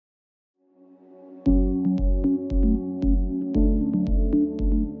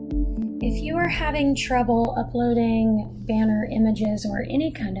having trouble uploading banner images or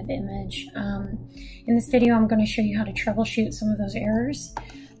any kind of image, in this video I'm going to show you how to troubleshoot some of those errors.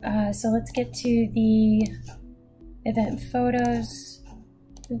 So let's get to the event photos.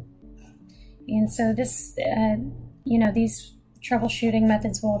 And so this, these troubleshooting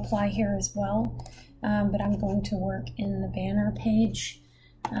methods will apply here as well, but I'm going to work in the banner page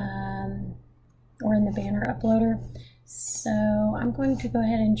or in the banner uploader. So I'm going to go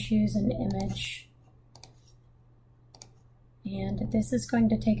ahead and choose an image, and this is going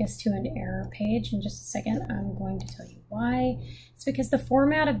to take us to an error page. In just a second I'm going to tell you why. It's because the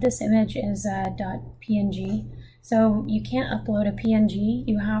format of this image is .png, so you can't upload a PNG,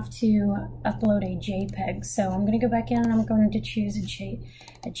 you have to upload a JPEG. So I'm going to go back in and I'm going to choose a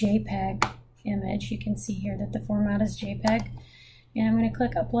JPEG image. You can see here that the format is JPEG, and I'm going to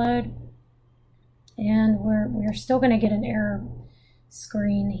click upload. And we're still going to get an error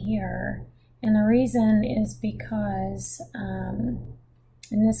screen here, and the reason is because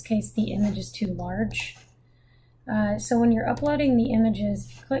in this case the image is too large. So when you're uploading the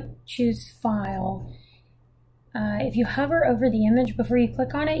images, click choose file. If you hover over the image before you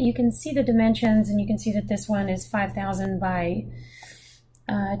click on it, you can see the dimensions, and you can see that this one is 5,000 by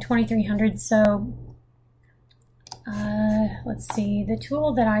 2,300. So let's see, the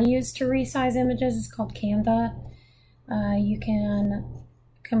tool that I use to resize images is called Canva. You can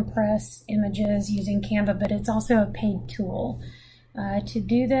compress images using Canva, but it's also a paid tool. To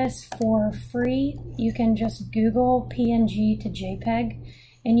do this for free, you can just Google PNG to JPEG,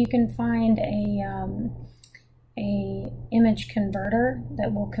 and you can find a image converter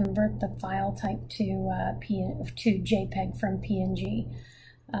that will convert the file type to JPEG from PNG.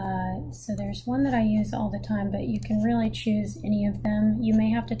 So there's one that I use all the time, but you can really choose any of them. You may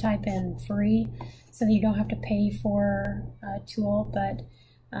have to type in free so that you don't have to pay for a tool, but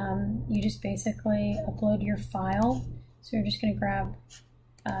you just basically upload your file. So you're just going to grab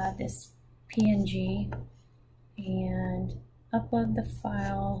this PNG and upload the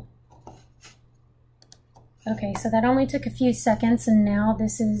file. Okay, so that only took a few seconds, and now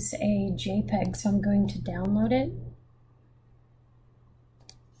this is a JPEG, so I'm going to download it.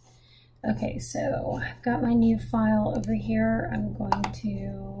 Okay, so I've got my new file over here. I'm going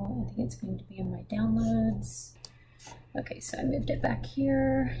to, I think it's going to be in my downloads. Okay, so I moved it back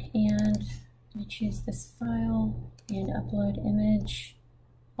here, and I choose this file and upload image.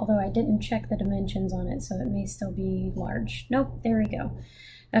 Although I didn't check the dimensions on it, so it may still be large. Nope, there we go.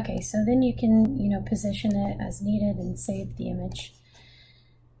 Okay, so then you can, position it as needed and save the image.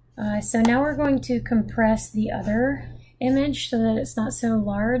 So now we're going to compress the other image so that it's not so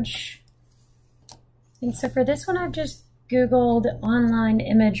large. And so for this one, I've just Googled online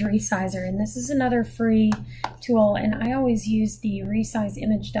image resizer, and this is another free tool, and I always use the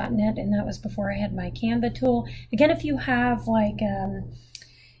resizeimage.net, and that was before I had my Canva tool. Again, if you have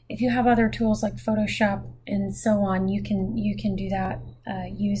other tools like Photoshop and so on, you can do that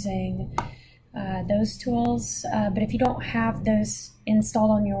using those tools. But if you don't have those installed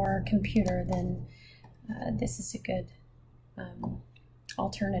on your computer, then this is a good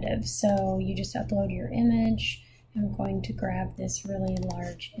alternative. So you just upload your image. I'm going to grab this really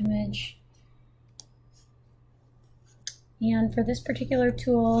large image. And for this particular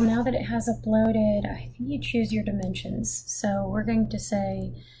tool, now that it has uploaded, I think you choose your dimensions. So we're going to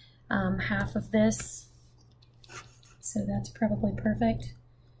say half of this. So that's probably perfect.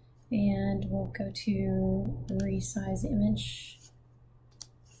 And we'll go to resize image.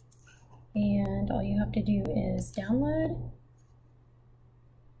 And all you have to do is download.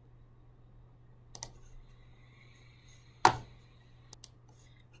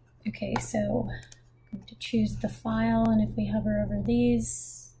 Okay, so I'm going to choose the file, and if we hover over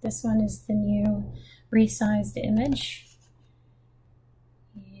these, this one is the new resized image.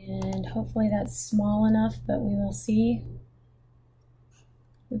 And hopefully that's small enough, but we will see.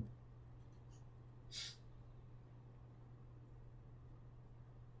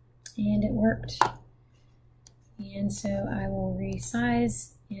 And it worked. And so I will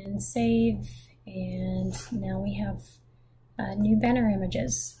resize and save, and now we have new banner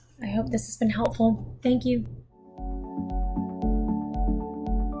images. I hope this has been helpful. Thank you.